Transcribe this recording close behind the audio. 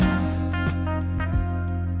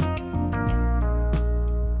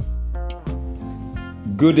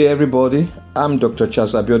Good day, everybody. I'm Dr.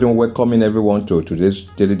 Charles Abiodun, welcoming everyone to today's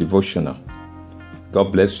Daily Devotional.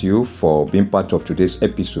 God bless you for being part of today's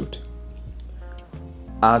episode.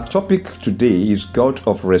 Our topic today is God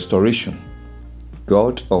of Restoration.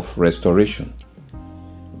 God of Restoration.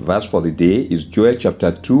 Verse for the day is Joel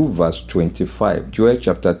chapter 2 verse 25. Joel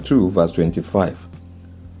chapter 2 verse 25.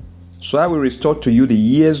 So I will restore to you the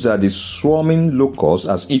years that the swarming locust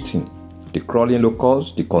has eaten, the crawling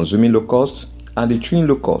locust, the consuming locust, and the chewing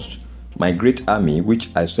locust, my great army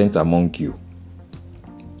which I sent among you.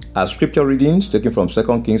 Our scripture readings taken from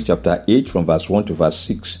 2 Kings chapter 8 from verse 1 to verse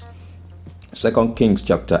 6. 2 Kings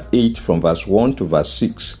chapter 8 from verse 1 to verse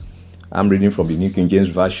 6. I'm reading from the New King James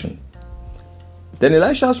Version. Then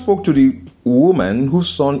Elisha spoke to the woman whose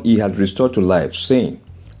son he had restored to life, saying,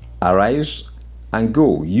 Arise and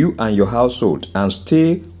go, you and your household, and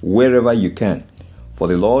stay wherever you can, for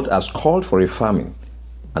the Lord has called for a famine,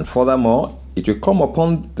 and furthermore, it will come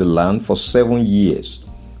upon the land for 7 years.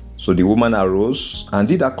 So the woman arose and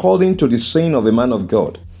did according to the saying of the man of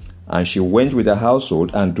God, and she went with her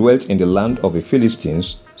household and dwelt in the land of the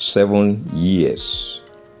Philistines 7 years.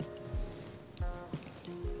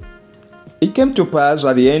 It came to pass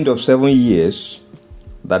at the end of 7 years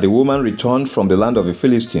that the woman returned from the land of the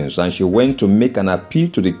Philistines, and she went to make an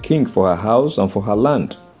appeal to the king for her house and for her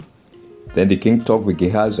land. Then the king talked with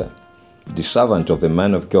Gehazi, the servant of the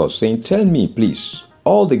man of God, saying, Tell me, please,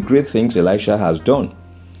 all the great things Elisha has done.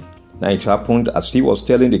 Now it happened, as he was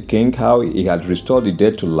telling the king how he had restored the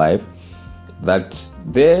dead to life, that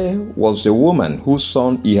there was a woman whose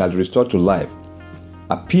son he had restored to life,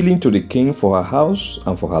 appealing to the king for her house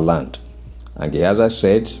and for her land. And Gehazi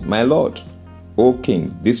said, My lord, O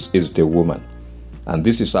king, this is the woman, and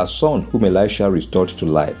this is her son whom Elisha restored to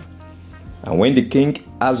life. And when the king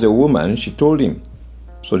asked the woman, she told him.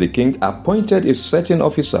 So the king appointed a certain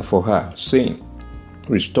officer for her, saying,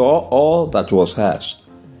 Restore all that was hers,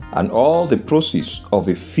 and all the proceeds of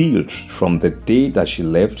the field from the day that she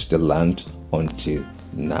left the land until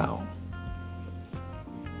now.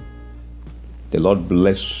 The Lord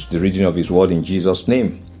bless the reading of His word in Jesus'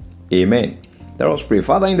 name. Amen. Let us pray.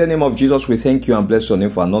 Father, in the name of Jesus, we thank you and bless your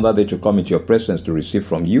name for another day to come into your presence to receive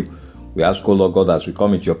from you. We ask, O Lord God, as we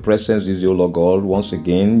come into your presence this day, O Lord God, once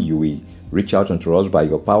again, you will reach out unto us by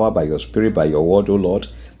your power, by your spirit, by your word, O Lord,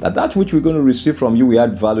 that which we're going to receive from you will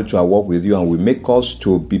add value to our walk with you and will make us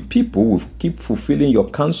to be people who keep fulfilling your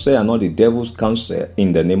counsel and not the devil's counsel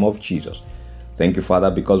in the name of Jesus. Thank you, Father,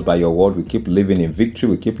 because by your word we keep living in victory,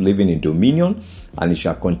 we keep living in dominion, and it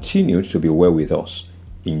shall continue to be well with us.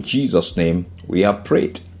 In Jesus' name we have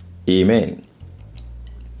prayed. Amen.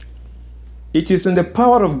 It is in the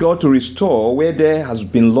power of God to restore where there has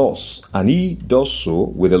been loss, and He does so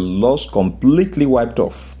with the loss completely wiped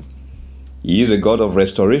off. He is a God of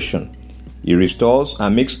restoration. He restores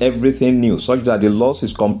and makes everything new, such that the loss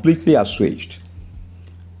is completely assuaged.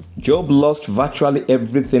 Job lost virtually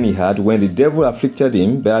everything he had when the devil afflicted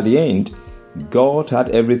him, but at the end, God had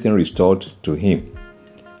everything restored to him.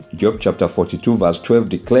 Job chapter 42 verse 12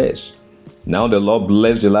 declares, Now the Lord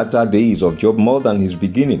blessed the latter days of Job more than his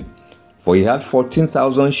beginning. For he had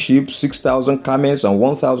 14,000 sheep, 6,000 camels, and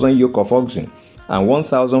 1,000 yoke of oxen, and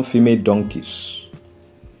 1,000 female donkeys.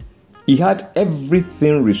 He had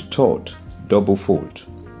everything restored double-fold.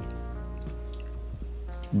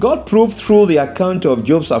 God proved through the account of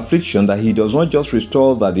Job's affliction that He does not just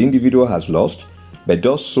restore that the individual has lost, but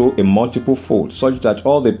does so in multiple fold, such that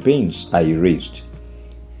all the pains are erased.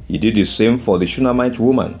 He did the same for the Shunammite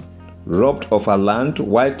woman, robbed of her land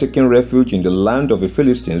while taking refuge in the land of the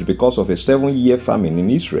Philistines because of a 7-year famine in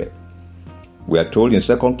Israel. We are told in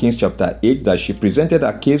 2 Kings chapter 8 that she presented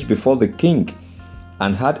her case before the king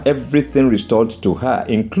and had everything restored to her,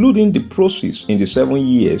 including the proceeds in the 7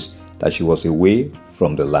 years that she was away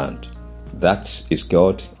from the land. That is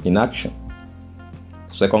God in action.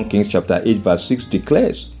 2 Kings chapter 8 verse 6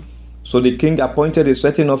 declares, So the king appointed a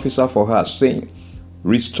certain officer for her, saying,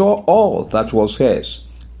 Restore all that was hers,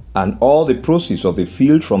 and all the proceeds of the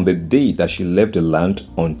field from the day that she left the land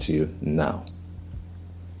until now.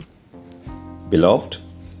 Beloved,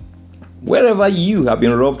 wherever you have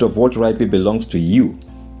been robbed of what rightly belongs to you,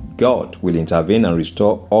 God will intervene and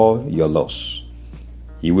restore all your loss.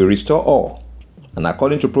 He will restore all. And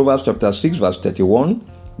according to Proverbs chapter 6 verse 31,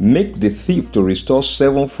 make the thief to restore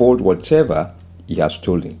sevenfold whatever he has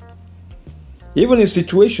stolen. Even in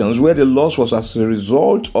situations where the loss was as a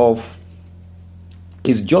result of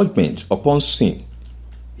His judgment upon sin,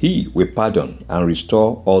 He will pardon and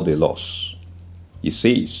restore all the loss. He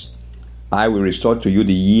says, I will restore to you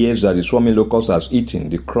the years that the swarming locust has eaten,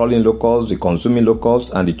 the crawling locust, the consuming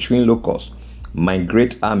locust, and the chewing locust, my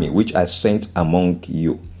great army which I sent among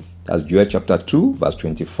you. That's Joel chapter 2, verse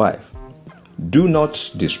 25. Do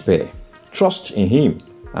not despair. Trust in him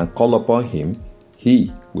and call upon him.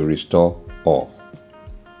 He will restore all.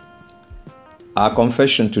 Our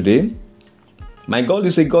confession today: my God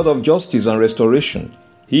is a God of justice and restoration.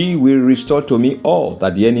 He will restore to me all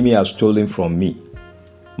that the enemy has stolen from me.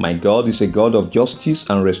 My God is a God of justice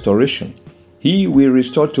and restoration. He will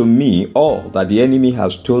restore to me all that the enemy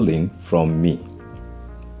has stolen from me.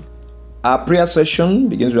 Our prayer session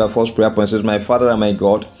begins with our first prayer point. It says, my Father and my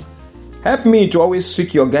God, help me to always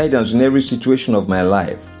seek your guidance in every situation of my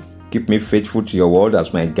life. Keep me faithful to your word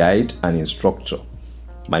as my guide and instructor.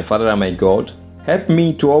 My Father and my God, help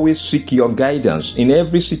me to always seek your guidance in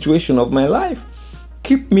every situation of my life.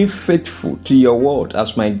 Keep me faithful to your word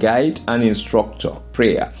as my guide and instructor.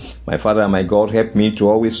 Prayer. My Father and my God, help me to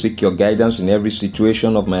always seek your guidance in every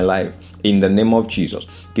situation of my life. In the name of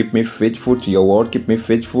Jesus. Keep me faithful to your word. Keep me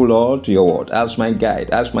faithful, Lord, to your word as my guide,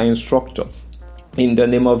 as my instructor. In the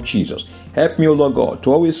name of Jesus. Help me, O Lord God, to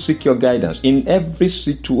always seek your guidance in every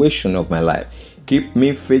situation of my life. Keep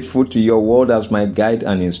me faithful to your word as my guide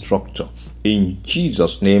and instructor. In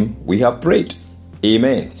Jesus' name we have prayed.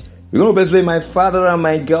 Amen. We're going to pray, my Father and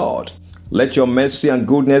my God, let your mercy and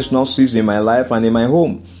goodness not cease in my life and in my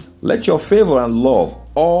home. Let your favor and love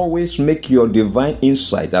always make your divine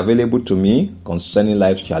insight available to me concerning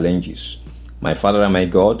life's challenges. My Father and my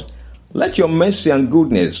God, let your mercy and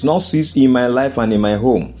goodness not cease in my life and in my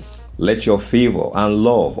home. Let your favor and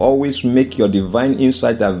love always make your divine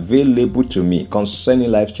insight available to me concerning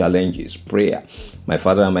life's challenges. Prayer. My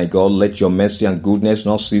Father and my God, let your mercy and goodness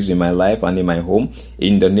not cease in my life and in my home.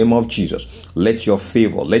 In the name of Jesus, let your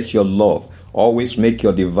favor, let your love always make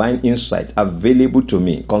your divine insight available to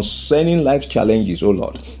me concerning life's challenges, O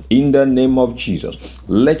Lord. In the name of Jesus,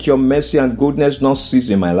 let your mercy and goodness not cease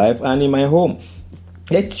in my life and in my home.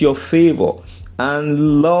 Let your favor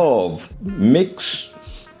and love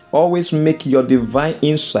always make your divine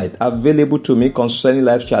insight available to me concerning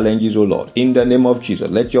life's challenges, O Lord. In the name of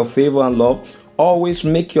Jesus, let your favor and love always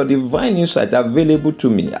make your divine insight available to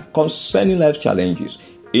me concerning life's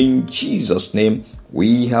challenges. In Jesus' name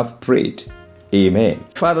we have prayed. Amen.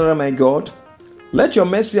 Father and my God, let your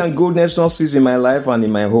mercy and goodness not cease in my life and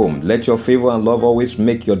in my home. Let your favor and love always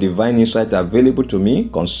make your divine insight available to me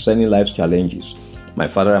concerning life's challenges. My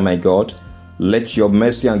Father and my God, let your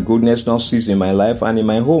mercy and goodness not cease in my life and in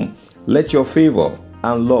my home. Let your favor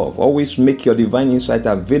and love always make your divine insight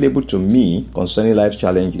available to me concerning life's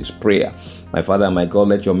challenges. Prayer. My Father and my God,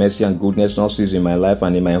 let your mercy and goodness not cease in my life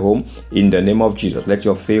and in my home. In the name of Jesus, let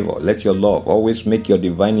your favor, let your love always make your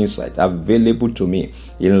divine insight available to me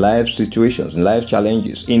in life situations, in life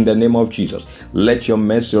challenges. In the name of Jesus, let your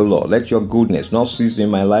mercy, O Lord, let your goodness not cease in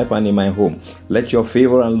my life and in my home. Let your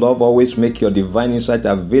favor and love always make your divine insight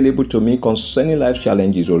available to me concerning life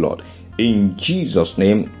challenges, O Lord. In Jesus'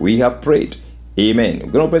 name we have prayed. Amen.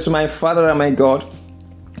 We're going to pray to my Father and my God,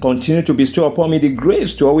 continue to bestow upon me the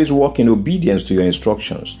grace to always walk in obedience to your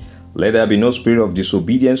instructions. Let there be no spirit of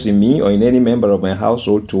disobedience in me or in any member of my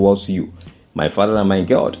household towards you. My Father and my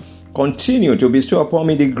God, continue to bestow upon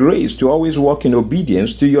me the grace to always walk in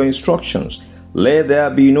obedience to your instructions. Let there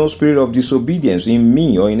be no spirit of disobedience in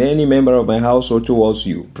me or in any member of my household towards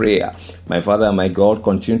you. Prayer. My Father and my God,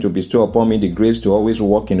 continue to bestow upon me the grace to always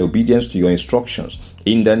walk in obedience to your instructions.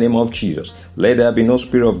 In the name of Jesus, let there be no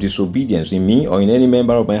spirit of disobedience in me or in any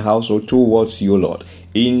member of my household towards you, Lord.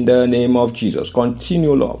 In the name of Jesus,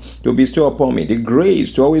 continue, Lord, to bestow upon me the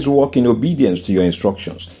grace to always walk in obedience to your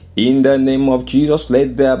instructions. In the name of Jesus,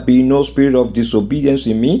 let there be no spirit of disobedience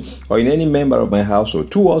in me or in any member of my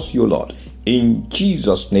household towards you, Lord. In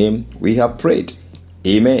Jesus' name we have prayed.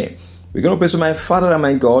 Amen. We're going to pray to my Father and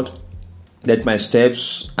my God, let my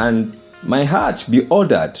steps and my heart be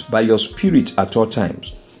ordered by your Spirit at all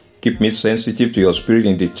times. Keep me sensitive to your Spirit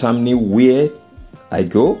in determining where I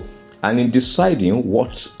go and in deciding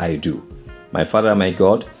what I do. My Father and my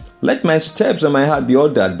God, let my steps and my heart be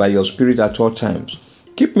ordered by your Spirit at all times.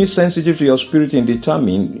 Keep me sensitive to your Spirit in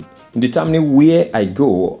determining where I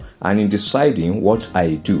go and in deciding what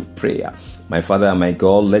I do. Prayer. My Father and my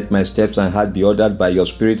God, let my steps and heart be ordered by your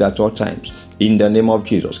Spirit at all times. In the name of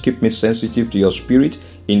Jesus, keep me sensitive to your Spirit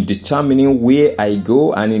in determining where I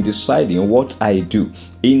go and in deciding what I do.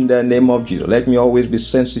 In the name of Jesus, let me always be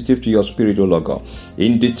sensitive to your Spirit, O Lord God,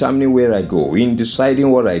 in determining where I go, in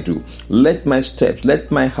deciding what I do. Let my steps,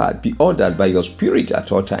 let my heart be ordered by your Spirit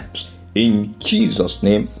at all times. In Jesus'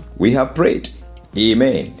 name, we have prayed.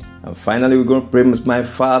 Amen. And finally, we're going to pray with my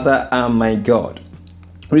Father and my God.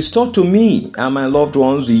 Restore to me and my loved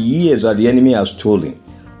ones the years that the enemy has stolen.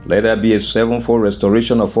 Let there be a sevenfold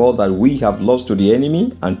restoration of all that we have lost to the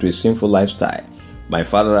enemy and to a sinful lifestyle. My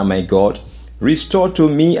Father and my God, restore to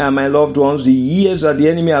me and my loved ones the years that the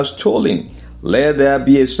enemy has stolen. Let there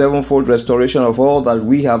be a sevenfold restoration of all that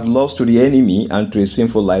we have lost to the enemy and to a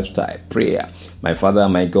sinful lifestyle. Prayer. My Father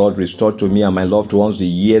and my God, restore to me and my loved ones the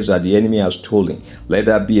years that the enemy has stolen. Let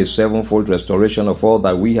there be a sevenfold restoration of all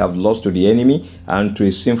that we have lost to the enemy and to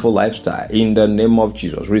a sinful lifestyle. In the name of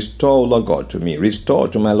Jesus, restore, O Lord God, to me. Restore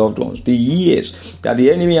to my loved ones the years that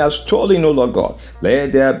the enemy has stolen, O Lord God.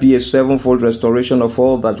 Let there be a sevenfold restoration of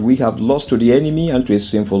all that we have lost to the enemy and to a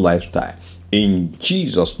sinful lifestyle. In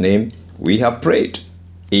Jesus' name, we have prayed.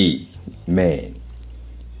 Amen.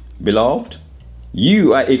 Beloved,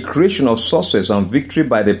 you are a creation of success and victory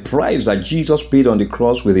by the price that Jesus paid on the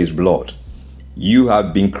cross with his blood. You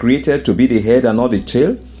have been created to be the head and not the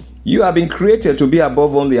tail. You have been created to be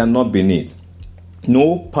above only and not beneath.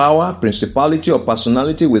 No power, principality, or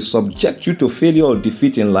personality will subject you to failure or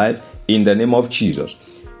defeat in life in the name of Jesus.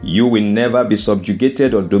 You will never be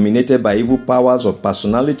subjugated or dominated by evil powers or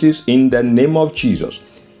personalities in the name of Jesus.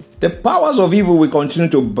 The powers of evil will continue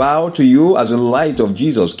to bow to you as the light of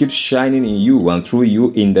Jesus keeps shining in you and through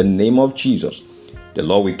you in the name of Jesus. The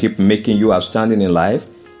Lord will keep making you outstanding in life.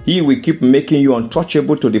 He will keep making you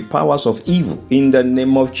untouchable to the powers of evil in the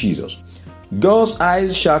name of Jesus. God's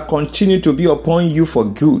eyes shall continue to be upon you for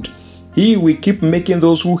good. He will keep making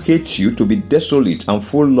those who hate you to be desolate and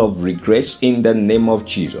full of regrets in the name of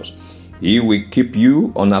Jesus. He will keep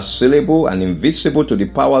you unassailable and invisible to the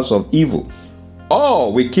powers of evil.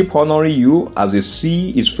 All will keep honoring you as they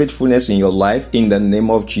see his faithfulness in your life in the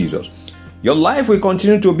name of Jesus. Your life will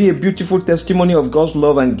continue to be a beautiful testimony of God's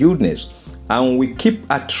love and goodness, and will keep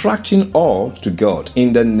attracting all to God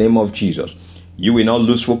in the name of Jesus. You will not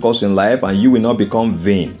lose focus in life, and you will not become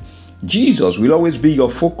vain. Jesus will always be your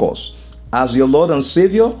focus as your Lord and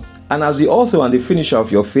Savior and as the author and the finisher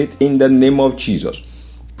of your faith in the name of Jesus.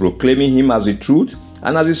 Proclaiming him as the truth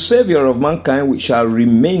and as the Savior of mankind, which shall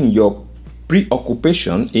remain your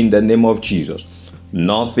preoccupation in the name of Jesus.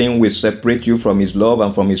 Nothing will separate you from his love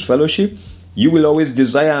and from his fellowship. You will always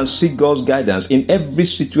desire and seek God's guidance in every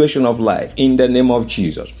situation of life in the name of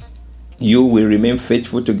Jesus. You will remain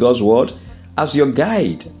faithful to God's word as your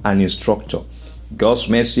guide and instructor. God's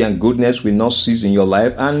mercy and goodness will not cease in your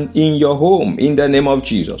life and in your home in the name of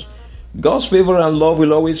Jesus. God's favor and love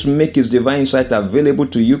will always make his divine insight available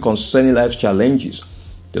to you concerning life's challenges.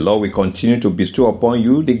 The Lord will continue to bestow upon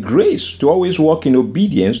you the grace to always walk in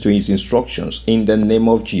obedience to his instructions in the name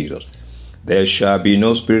of Jesus. There shall be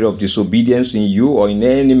no spirit of disobedience in you or in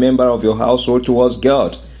any member of your household towards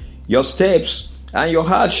God. Your steps and your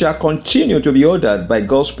heart shall continue to be ordered by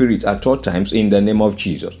God's Spirit at all times in the name of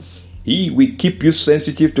Jesus. He will keep you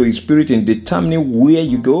sensitive to his Spirit in determining where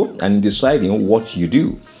you go and in deciding what you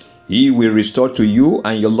do. He will restore to you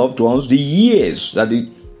and your loved ones the years that the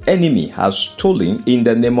enemy has stolen in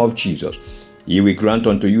the name of Jesus. He will grant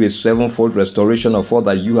unto you a sevenfold restoration of all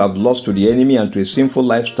that you have lost to the enemy and to a sinful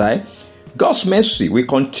lifestyle. God's mercy will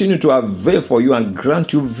continue to avail for you and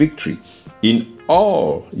grant you victory in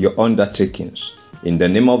all your undertakings. In the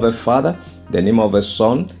name of the Father, the name of the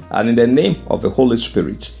Son, and in the name of the Holy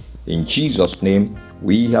Spirit. In Jesus' name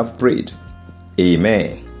we have prayed.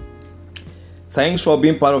 Amen. Thanks for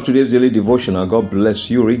being part of today's daily devotional. God bless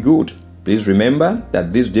you really good. Please remember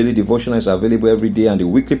that this daily devotional is available every day and the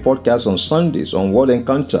weekly podcast on Sundays on Word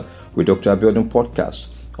Encounter with Dr. Abiodun Podcast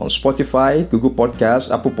on Spotify, Google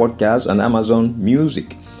Podcasts, Apple Podcasts, and Amazon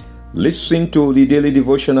Music. Listen to the daily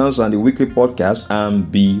devotionals and the weekly podcast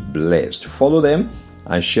and be blessed. Follow them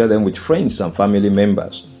and share them with friends and family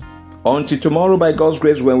members. Until tomorrow, by God's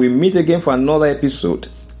grace, when we meet again for another episode,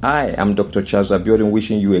 I am Dr. Abiodun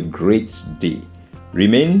wishing you a great day.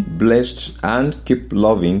 Remain blessed and keep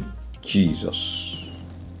loving Jesus.